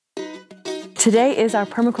Today is our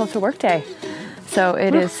permaculture workday. So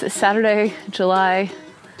it is Saturday, July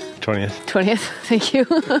 20th. Thank you.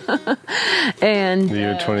 And the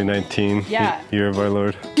year 2019. Yeah. Year of our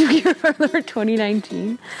Lord. Year of our Lord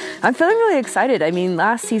 2019. I'm feeling really excited. I mean,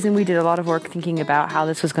 last season we did a lot of work thinking about how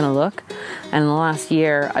this was going to look. And in the last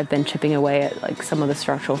year, I've been chipping away at like some of the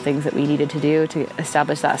structural things that we needed to do to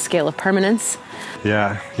establish that scale of permanence.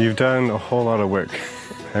 Yeah, you've done a whole lot of work.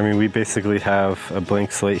 I mean, we basically have a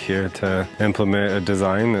blank slate here to implement a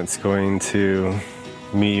design that's going to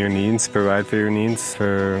meet your needs, provide for your needs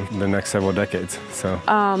for the next several decades. So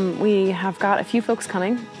we have got a few folks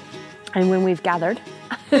coming, and when we've gathered.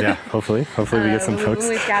 Yeah, hopefully we get some folks.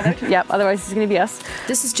 When we've gathered. Yep, otherwise it's going to be us.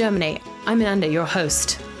 This is Germinate. I'm Ananda, your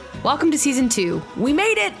host. Welcome to Season 2. We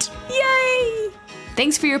made it! Yay!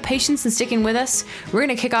 Thanks for your patience and sticking with us. We're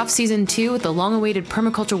going to kick off Season 2 with the long-awaited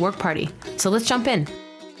permaculture work party. So let's jump in.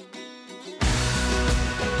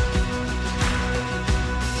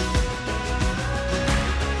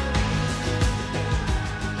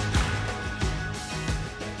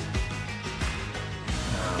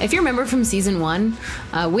 If you remember from Season 1,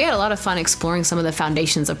 we had a lot of fun exploring some of the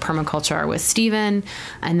foundations of permaculture with Stephen,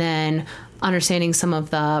 and then understanding some of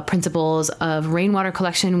the principles of rainwater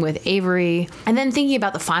collection with Avery, and then thinking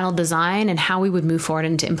about the final design and how we would move forward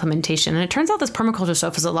into implementation. And it turns out this permaculture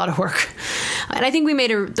stuff is a lot of work. And I think we made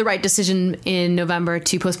the right decision in November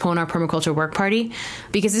to postpone our permaculture work party,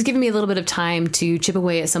 because it's given me a little bit of time to chip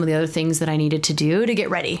away at some of the other things that I needed to do to get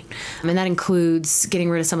ready. And that includes getting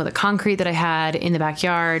rid of some of the concrete that I had in the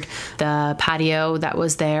backyard, the patio that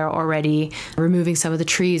was there already, removing some of the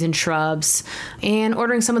trees and shrubs, and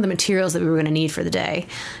ordering some of the materials that we were going to need for the day.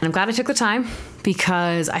 And I'm glad I took the time,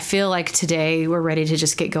 because I feel like today we're ready to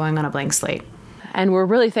just get going on a blank slate. And we're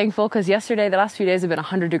really thankful because yesterday, the last few days have been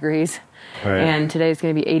 100 degrees. Right. And today is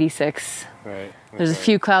going to be 86. Right. There's a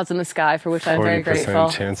few clouds in the sky, for which I'm very grateful.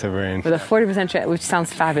 40% chance of rain. With a 40% chance, which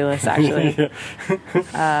sounds fabulous, actually.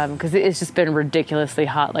 Because it's just been ridiculously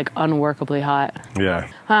hot, like unworkably hot. Yeah.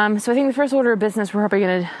 So I think the first order of business we're probably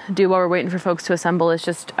going to do while we're waiting for folks to assemble is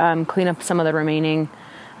just clean up some of the remaining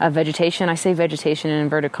vegetation. I say vegetation in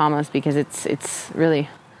inverted commas because it's really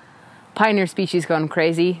pioneer species going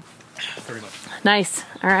crazy. Pretty much. Nice.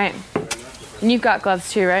 All right. And you've got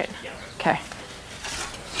gloves too, right? Yeah. Okay.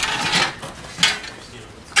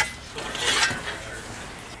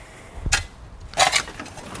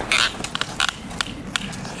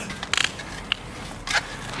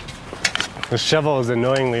 The shovel is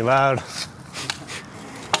annoyingly loud.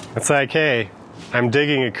 It's like, hey, I'm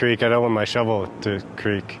digging a creek. I don't want my shovel to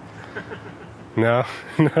creak. No?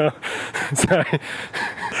 Sorry.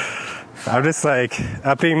 I'm just like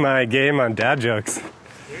upping my game on dad jokes.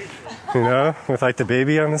 You know, with like the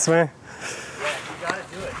baby on this way. Yeah, you gotta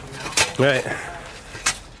do it, you know? Right.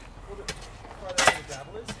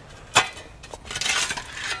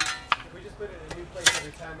 We just put it in a new place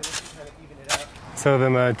every time and just kind of even it out. So the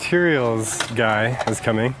materials guy is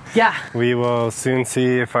coming. Yeah. We will soon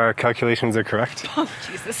see if our calculations are correct. Oh,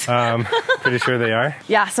 Jesus. Pretty sure they are.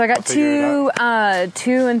 Yeah, so I got 2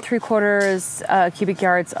 3/4 cubic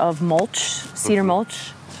yards of mulch, cedar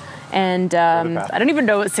mulch. And I don't even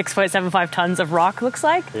know what 6.75 tons of rock looks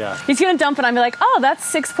like. Yeah. He's going to dump it on me like, oh, that's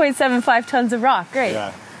 6.75 tons of rock. Great.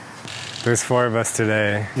 Yeah. There's 4 of us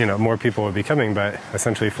today. You know, more people would be coming, but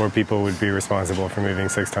essentially 4 people would be responsible for moving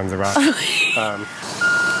 6 tons of rock.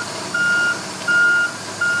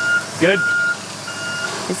 Good?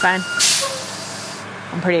 He's fine.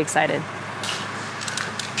 I'm pretty excited.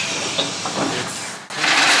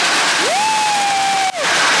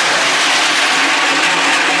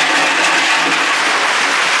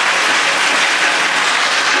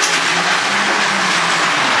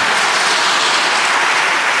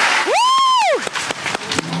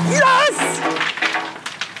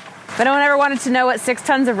 If anyone ever wanted to know what 6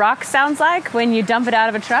 tons of rock sounds like when you dump it out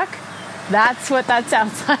of a truck, that's what that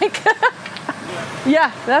sounds like.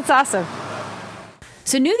 Yeah, that's awesome.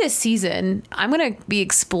 So new this season, I'm going to be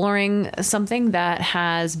exploring something that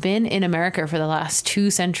has been in America for the last 2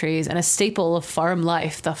 centuries and a staple of farm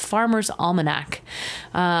life, the Farmer's Almanac.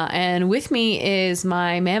 And with me is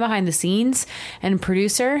my man behind the scenes and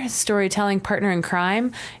producer, storytelling partner in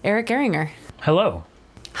crime, Eric Gehringer. Hello.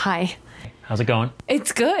 Hi. How's it going?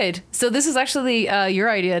 It's good. So this is actually your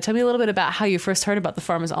idea. Tell me a little bit about how you first heard about the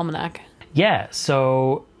Farmer's Almanac. Yeah,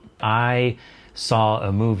 so I saw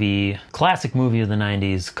a movie, classic movie of the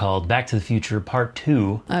 90s called Back to the Future Part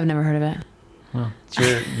 2. I've never heard of it. Well, it's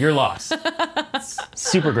your loss. It's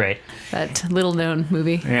super great. That little known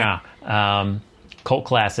movie. Yeah. Cult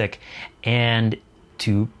classic. And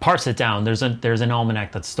to parse it down. There's an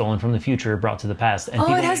almanac that's stolen from the future, brought to the past. And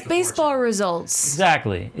Oh, it has baseball results.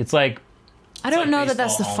 Exactly. It's like... I don't know that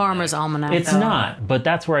that's the Farmer's Almanac. It's though. not, but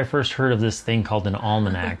that's where I first heard of this thing called an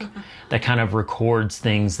almanac that kind of records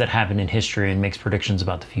things that happen in history and makes predictions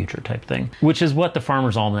about the future type thing, which is what the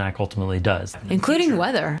Farmer's Almanac ultimately does. Including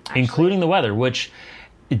weather. Including the weather, which,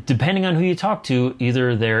 depending on who you talk to,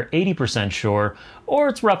 either they're 80% sure or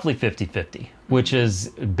it's roughly 50-50, which is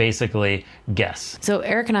basically guess. So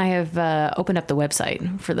Eric and I have opened up the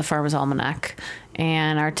website for the Farmer's Almanac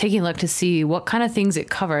and are taking a look to see what kind of things it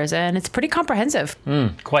covers, and it's pretty comprehensive.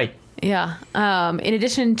 Quite. Yeah. In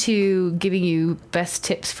addition to giving you best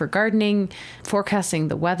tips for gardening, forecasting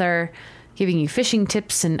the weather, giving you fishing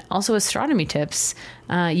tips, and also astronomy tips,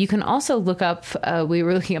 you can also look up, we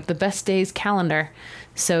were looking up the best days calendar.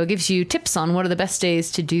 So it gives you tips on what are the best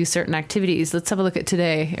days to do certain activities. Let's have a look at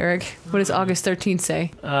today. Eric, what does August 13th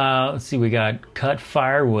say? Let's see, we got cut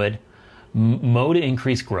firewood, mow to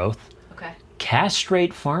increase growth, Okay.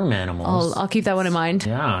 castrate farm animals. I'll keep that one in mind.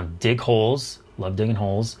 Yeah, dig holes. Love digging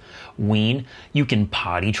holes. Wean. You can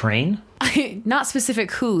potty train. Not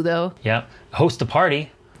specific who, though. Yep. Host a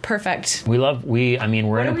party. Perfect. We're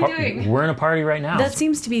in a party right now. That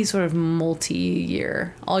seems to be sort of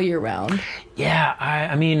multi-year, all year round. Yeah,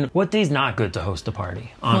 I mean, what day's not good to host a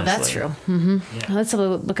party? Honestly. Well, that's true. Mm-hmm. Yeah. Let's have a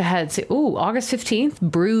look ahead. Say, August 15th,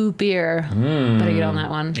 brew beer. Better get on that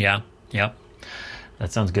one. Yeah, yep.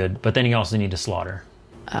 That sounds good. But then you also need to slaughter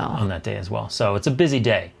on that day as well. So it's a busy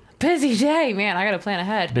day. Busy day, man. I got to plan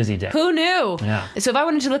ahead. Busy day. Who knew? Yeah. So if I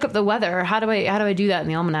wanted to look up the weather, how do I do that in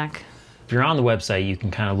the almanac? If you're on the website, you can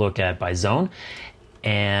kind of look at by zone,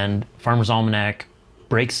 and Farmer's Almanac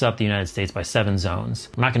breaks up the United States by 7 zones.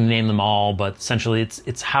 I'm not going to name them all, but essentially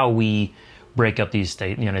it's how we break up the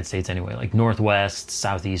United States anyway, like Northwest,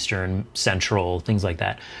 Southeastern, Central, things like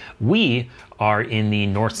that. We are in the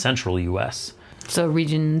North Central U.S. So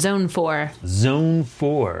region Zone 4. Zone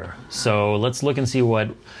 4. So let's look and see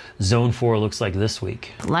what Zone 4 looks like this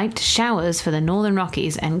week. Light showers for the Northern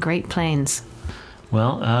Rockies and Great Plains.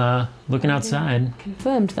 Well, looking outside.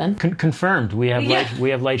 Confirmed then. Confirmed. We have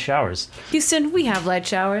light showers. Houston, we have light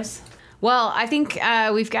showers. Well, I think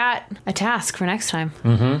we've got a task for next time.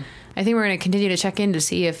 Mm-hmm. I think we're going to continue to check in to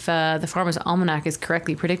see if the Farmer's Almanac is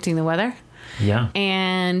correctly predicting the weather. Yeah.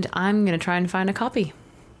 And I'm going to try and find a copy.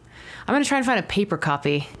 I'm going to try and find a paper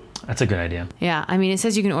copy. That's a good idea. Yeah, I mean, it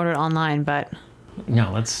says you can order it online, but...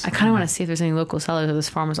 No, let's... I kind of want to see if there's any local sellers of this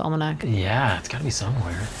Farmer's Almanac. Yeah, it's got to be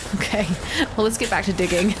somewhere. Okay. Well, let's get back to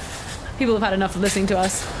digging. People have had enough of listening to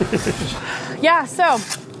us. Yeah, so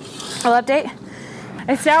I'll update.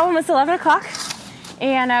 It's now almost 11 o'clock,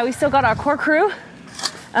 and we still got our core crew.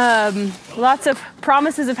 Lots of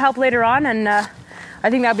promises of help later on, and I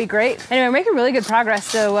think that'd be great. Anyway, we're making really good progress.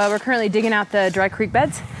 So we're currently digging out the dry creek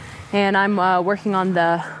beds, and I'm working on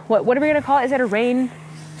the, what are we going to call it? Is it a rain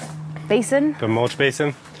basin? The mulch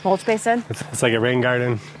basin. Mulch basin. It's like a rain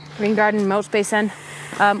garden. Rain garden, mulch basin,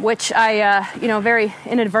 which I, very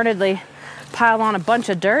inadvertently piled on a bunch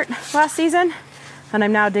of dirt last season, and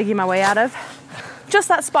I'm now digging my way out of. Just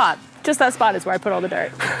that spot is where I put all the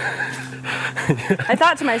dirt. I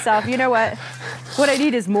thought to myself, you know what? What I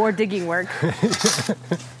need is more digging work.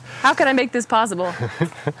 How can I make this possible?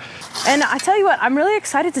 And I tell you what, I'm really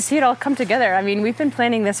excited to see it all come together. I mean, we've been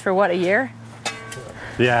planning this for, a year?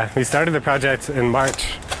 Yeah, we started the project in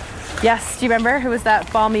March. Yes, do you remember? It was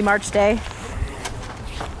that balmy March day.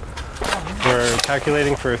 We're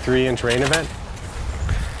calculating for a 3-inch rain event.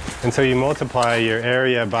 And so you multiply your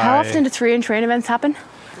area by... How often do 3-inch rain events happen?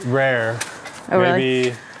 Rare. Oh, really?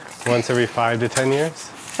 Maybe once every 5 to 10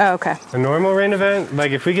 years. Oh, okay. A normal rain event,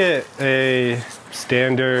 like if we get a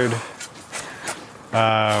standard...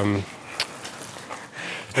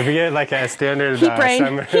 if we get like a standard Heat brain.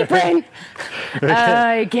 summer... Heat brain.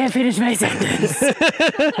 I can't finish my sentence.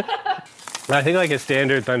 I think like a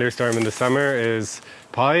standard thunderstorm in the summer is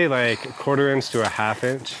probably like 1/4 inch to a 1/2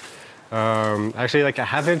 inch. Actually, like a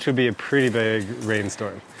 1/2 inch would be a pretty big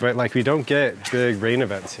rainstorm. But like we don't get big rain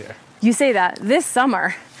events here. You say that. This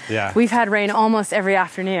summer, Yeah. we've had rain almost every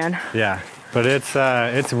afternoon. Yeah, but it's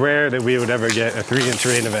rare that we would ever get a 3-inch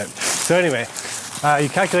rain event. So anyway, you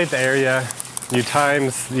calculate the area, you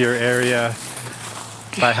times your area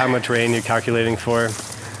by how much rain you're calculating for,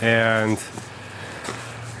 and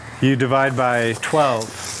you divide by 12.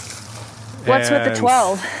 What's with the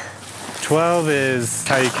 12? 12 is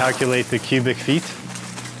how you calculate the cubic feet.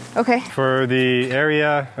 Okay. For the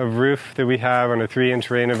area of roof that we have on a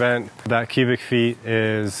 3-inch rain event, that cubic feet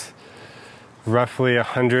is roughly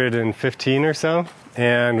 115 or so.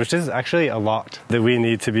 and which is actually a lot that we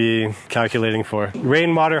need to be calculating for.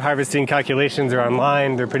 Rainwater harvesting calculations are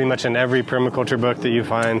online. They're pretty much in every permaculture book that you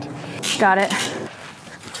find. Got it.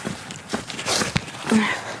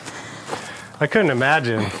 I couldn't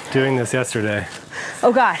imagine doing this yesterday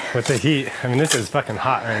Oh God. with the heat. I mean, this is fucking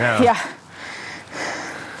hot right now. Yeah.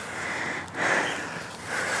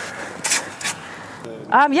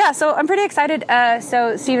 Yeah, so I'm pretty excited.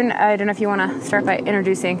 So Stephen, I don't know if you want to start by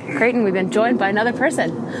introducing Creighton. We've been joined by another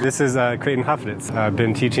person. This is Creighton Hofnitz. I've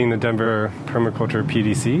been teaching the Denver Permaculture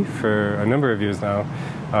PDC for a number of years now.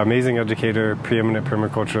 Amazing educator, preeminent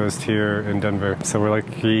permaculturalist here in Denver. So we're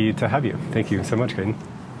lucky to have you. Thank you so much, Creighton.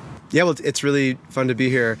 Yeah, well, it's really fun to be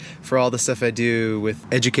here. For all the stuff I do with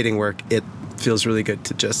educating work, it feels really good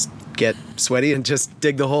to just get sweaty and just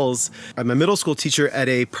dig the holes. I'm a middle school teacher at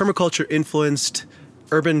a permaculture-influenced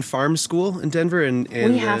urban farm school in Denver, and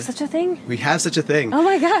We have such a thing? We have such a thing. Oh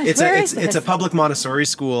my gosh, It's where a is it's this? a public Montessori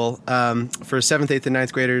school for 7th, 8th, and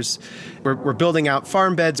 9th graders. We're building out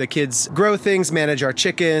farm beds. The kids grow things, manage our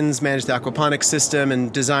chickens, manage the aquaponics system,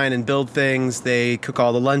 and design and build things. They cook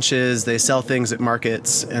all the lunches. They sell things at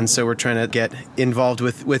markets, and so we're trying to get involved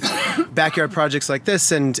with backyard projects like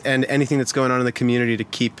this and anything that's going on in the community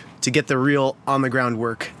to get the real on the ground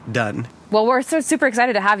work done. Well, we're so super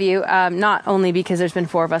excited to have you, not only because there's been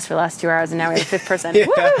 4 of us for the last 2 hours and now we have a 5th person,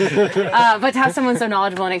 but to have someone so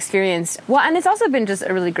knowledgeable and experienced. Well, and it's also been just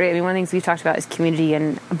a really great, I mean, one of the things we've talked about is community,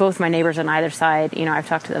 and both my neighbors on either side, you know, I've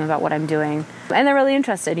talked to them about what I'm doing, and they're really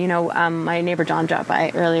interested. You know, my neighbor John dropped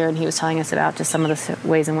by earlier and he was telling us about just some of the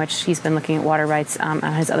ways in which he's been looking at water rights on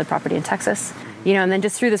his other property in Texas. You know, and then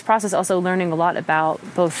just through this process also learning a lot about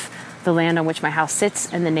both the land on which my house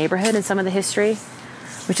sits and the neighborhood and some of the history,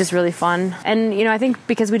 which is really fun. And, you know, I think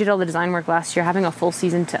because we did all the design work last year, having a full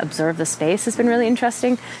season to observe the space has been really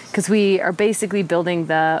interesting, because we are basically building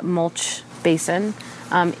the mulch basin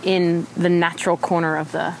in the natural corner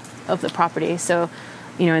of the property. So,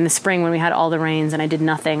 you know, in the spring when we had all the rains and I did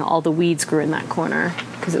nothing, all the weeds grew in that corner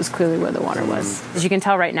because it was clearly where the water was. As you can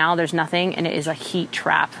tell right now, there's nothing, and it is a heat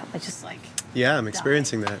trap. It's just like... Yeah, I'm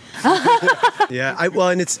experiencing that. Yeah,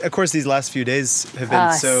 and it's, of course, these last few days have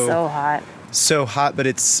been so hot. So hot, but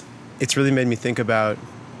it's really made me think about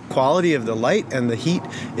quality of the light, and the heat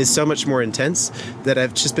is so much more intense that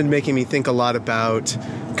I've just been making me think a lot about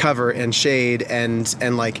cover and shade and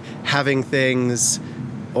like having things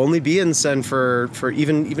only be in sun for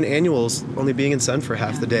even annuals only being in sun for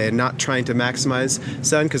half the day, and not trying to maximize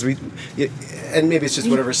sun, because and maybe it's just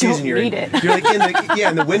whatever season you're in. You're like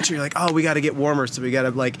in the winter, you're like, oh, we got to get warmer, so we got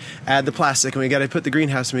to like add the plastic, and we got to put the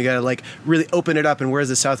greenhouse, and we got to like really open it up, and where's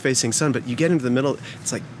the south facing sun? But you get into the middle,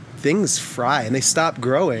 it's like things fry and they stop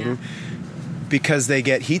growing because they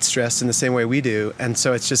get heat stressed in the same way we do. And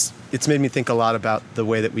so it's made me think a lot about the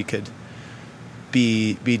way that we could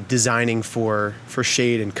be designing for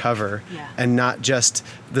shade and cover, and not just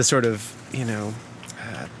the sort of, you know,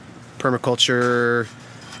 permaculture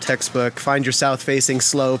textbook, find your south-facing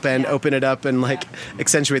slope and open it up and like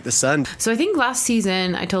accentuate the sun. So I think last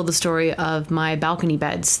season I told the story of my balcony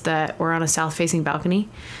beds that were on a south-facing balcony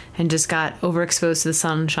and just got overexposed to the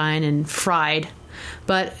sunshine and fried.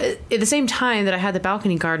 But at the same time that I had the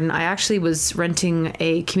balcony garden, I actually was renting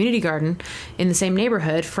a community garden in the same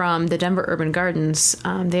neighborhood from the Denver Urban Gardens.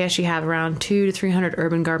 They actually have around 200 to 300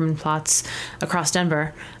 urban garden plots across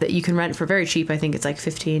Denver that you can rent for very cheap. I think it's like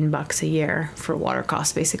 $15 a year for water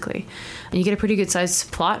costs, basically. And you get a pretty good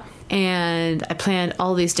sized plot. And I planned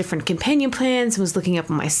all these different companion plants and was looking up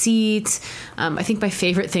on my seeds. I think my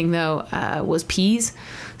favorite thing, though, was peas.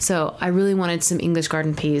 So I really wanted some English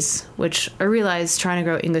garden peas, which I realized trying to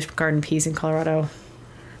grow English garden peas in Colorado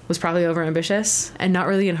was probably overambitious and not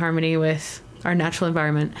really in harmony with our natural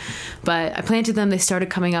environment. But I planted them. They started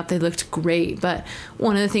coming up. They looked great. But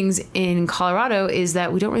one of the things in Colorado is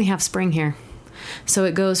that we don't really have spring here. So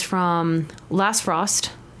it goes from last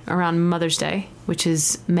frost around Mother's Day, which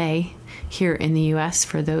is May here in the U.S.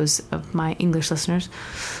 for those of my English listeners.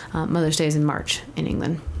 Mother's Day is in March in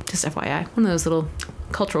England. Just FYI. One of those little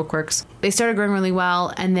cultural quirks. They started growing really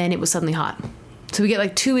well, and then it was suddenly hot. So we get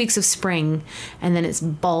like 2 weeks of spring, and then it's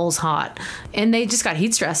balls hot. And they just got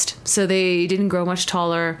heat stressed. So they didn't grow much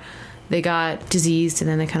taller. They got diseased, and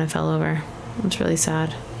then they kind of fell over. It's really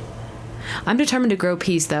sad. I'm determined to grow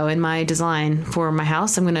peas, though, in my design for my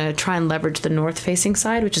house. I'm going to try and leverage the north-facing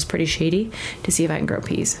side, which is pretty shady, to see if I can grow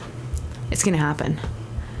peas. It's going to happen.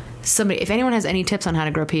 If anyone has any tips on how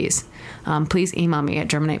to grow peas, please email me at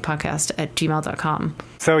germinatepodcast@gmail.com.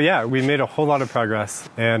 So yeah, we made a whole lot of progress,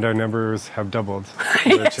 and our numbers have doubled,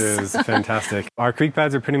 which is fantastic. Our creek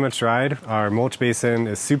beds are pretty much dried. Our mulch basin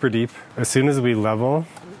is super deep. As soon as we level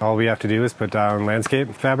all we have to do is put down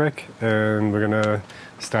landscape fabric, and we're gonna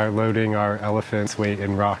start loading our elephant's weight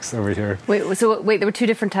in rocks over here. Wait, there were two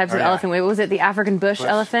different types of yeah. elephant. Wait, what was it? The African bush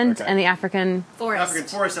elephant okay. and the African... African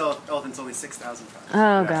forest elephant's only 6,000 pounds.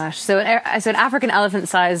 Oh, gosh. So an African elephant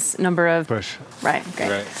size number of... Bush. Right,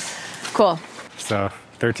 great. Right. Cool. So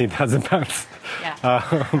 13,000 pounds.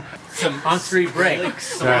 Yeah. Some on-street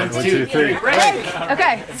breaks. All right, 1, 2, 3. Break!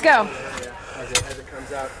 Okay, let's go. As it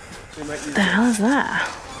comes out, we might use What the hell is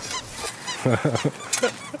that?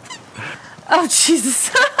 Oh,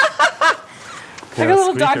 Jesus. Like a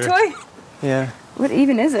little dog toy? Yeah. What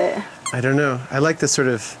even is it? I don't know. I like this sort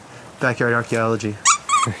of backyard archaeology.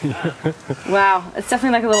 Wow, it's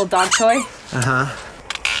definitely like a little dog toy.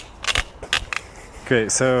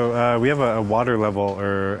 Great, so we have a water level,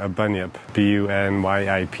 or a bunyip,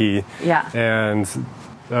 BUNYIP. Yeah. And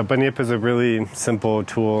a bunyip is a really simple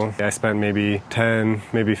tool. I spent maybe 10,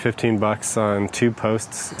 maybe 15 bucks on 2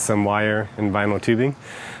 posts, some wire, and vinyl tubing.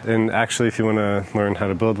 And actually, if you want to learn how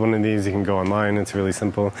to build one of these, you can go online. It's really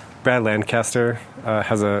simple. Brad Lancaster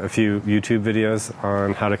has a few YouTube videos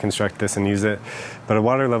on how to construct this and use it. But a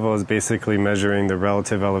water level is basically measuring the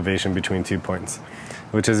relative elevation between 2 points,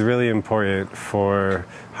 which is really important for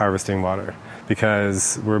harvesting water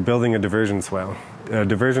because we're building a diversion swale. A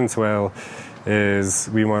diversion swale is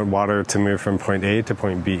we want water to move from point A to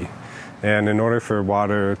point B. And in order for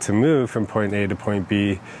water to move from point A to point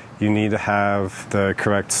B, you need to have the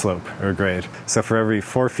correct slope or grade. So for every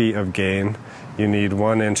 4 feet of gain, you need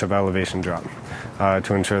 1 inch of elevation drop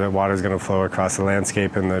to ensure that water is going to flow across the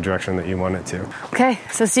landscape in the direction that you want it to. Okay,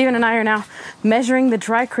 so Stephen and I are now measuring the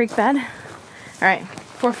dry creek bed. All right,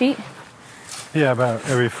 4 feet. Yeah, about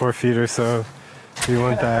every 4 feet or so. You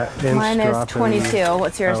want that inch Mine is drop 22. in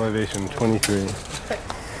What's yours? elevation, 23.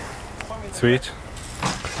 Sweet.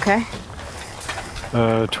 Okay.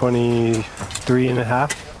 23 and a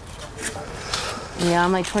half. Yeah,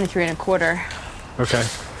 I'm like 23 and a quarter. Okay.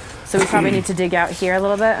 So we probably need to dig out here a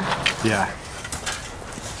little bit. Yeah.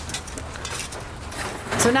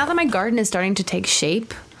 So now that my garden is starting to take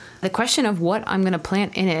shape, the question of what I'm going to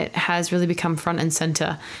plant in it has really become front and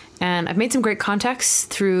center. And I've made some great contacts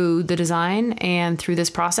through the design and through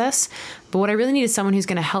this process. But what I really need is someone who's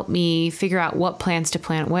going to help me figure out what plants to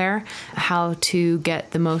plant where, how to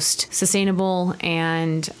get the most sustainable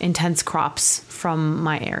and intense crops from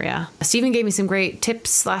my area. Stephen gave me some great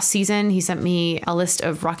tips last season. He sent me a list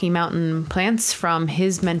of Rocky Mountain plants from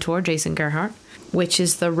his mentor, Jason Gerhardt, which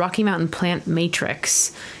is the Rocky Mountain Plant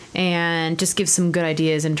Matrix, and just gives some good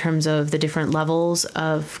ideas in terms of the different levels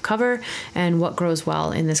of cover and what grows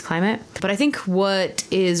well in this climate. But I think what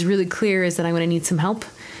is really clear is that I'm going to need some help,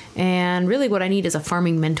 and really what I need is a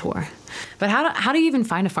farming mentor. But how do you even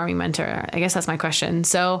find a farming mentor? I guess that's my question.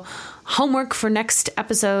 So homework for next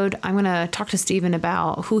episode, I'm going to talk to Stephen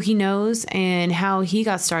about who he knows and how he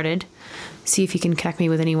got started, see if he can connect me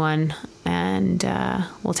with anyone, and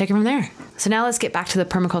we'll take it from there. So now let's get back to the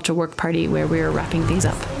permaculture work party where we're wrapping things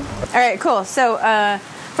up. All right, cool. So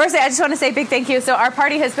firstly, I just want to say a big thank you. So our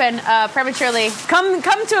party has been prematurely come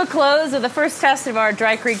to a close with the first test of our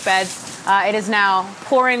dry creek beds. It is now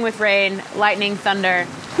pouring with rain, lightning, thunder.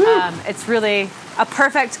 It's really a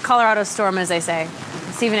perfect Colorado storm, as they say.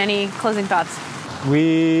 Stephen, any closing thoughts?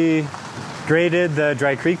 We graded the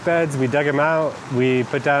dry creek beds. We dug them out. We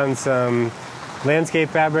put down some landscape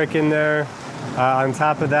fabric in there. On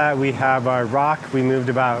top of that, we have our rock. We moved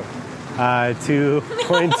about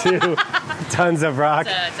 2.2 tons of rock.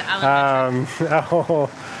 A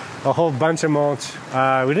whole bunch of mulch.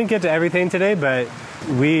 We didn't get to everything today, but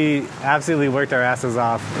we absolutely worked our asses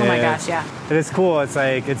off. Oh my gosh, yeah. It is cool. It's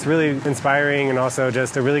really inspiring, and also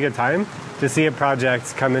just a really good time to see a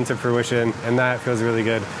project come into fruition, and that feels really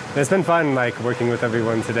good. And it's been fun, working with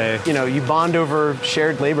everyone today. You bond over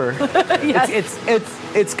shared labor. Yes.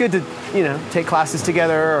 It's good to take classes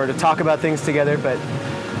together or to talk about things together, but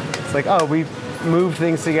it's like, oh, we moved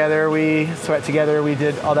things together, we sweat together, we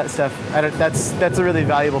did all that stuff. That's a really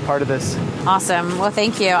valuable part of this. Awesome. Well,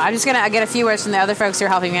 thank you. I'm just going to get a few words from the other folks who are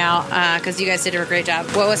helping me out because you guys did a great job.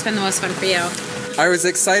 What's been the most fun for you? I was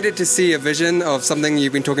excited to see a vision of something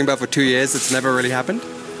you've been talking about for 2 years. It's never really happened.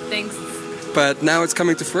 Thanks. But now it's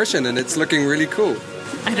coming to fruition and it's looking really cool.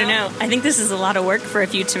 I don't know. I think this is a lot of work for a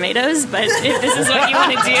few tomatoes, but if this is what you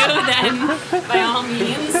want to do, then by all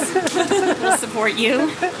means, we'll support you.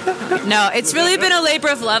 No, it's really been a labor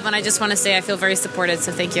of love, and I just want to say I feel very supported,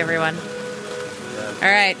 so thank you, everyone.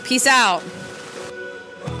 All right, peace out.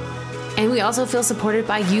 And we also feel supported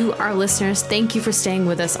by you, our listeners. Thank you for staying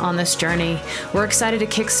with us on this journey. We're excited to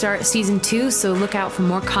kickstart season 2, so look out for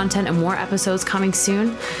more content and more episodes coming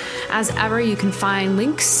soon. As ever, you can find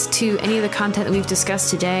links to any of the content that we've discussed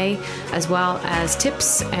today, as well as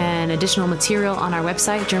tips and additional material on our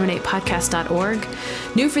website, germinatepodcast.org.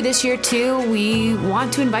 New for this year, too, we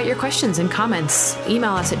want to invite your questions and comments.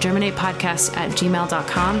 Email us at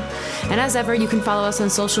germinatepodcast@gmail.com. And as ever, you can follow us on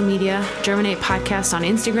social media, Germinate Podcast on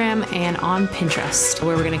Instagram and on Pinterest,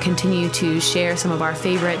 where we're going to continue to share some of our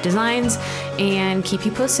favorite designs and keep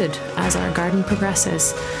you posted as our garden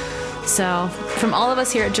progresses. So, from all of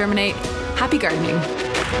us here at Germinate, happy gardening.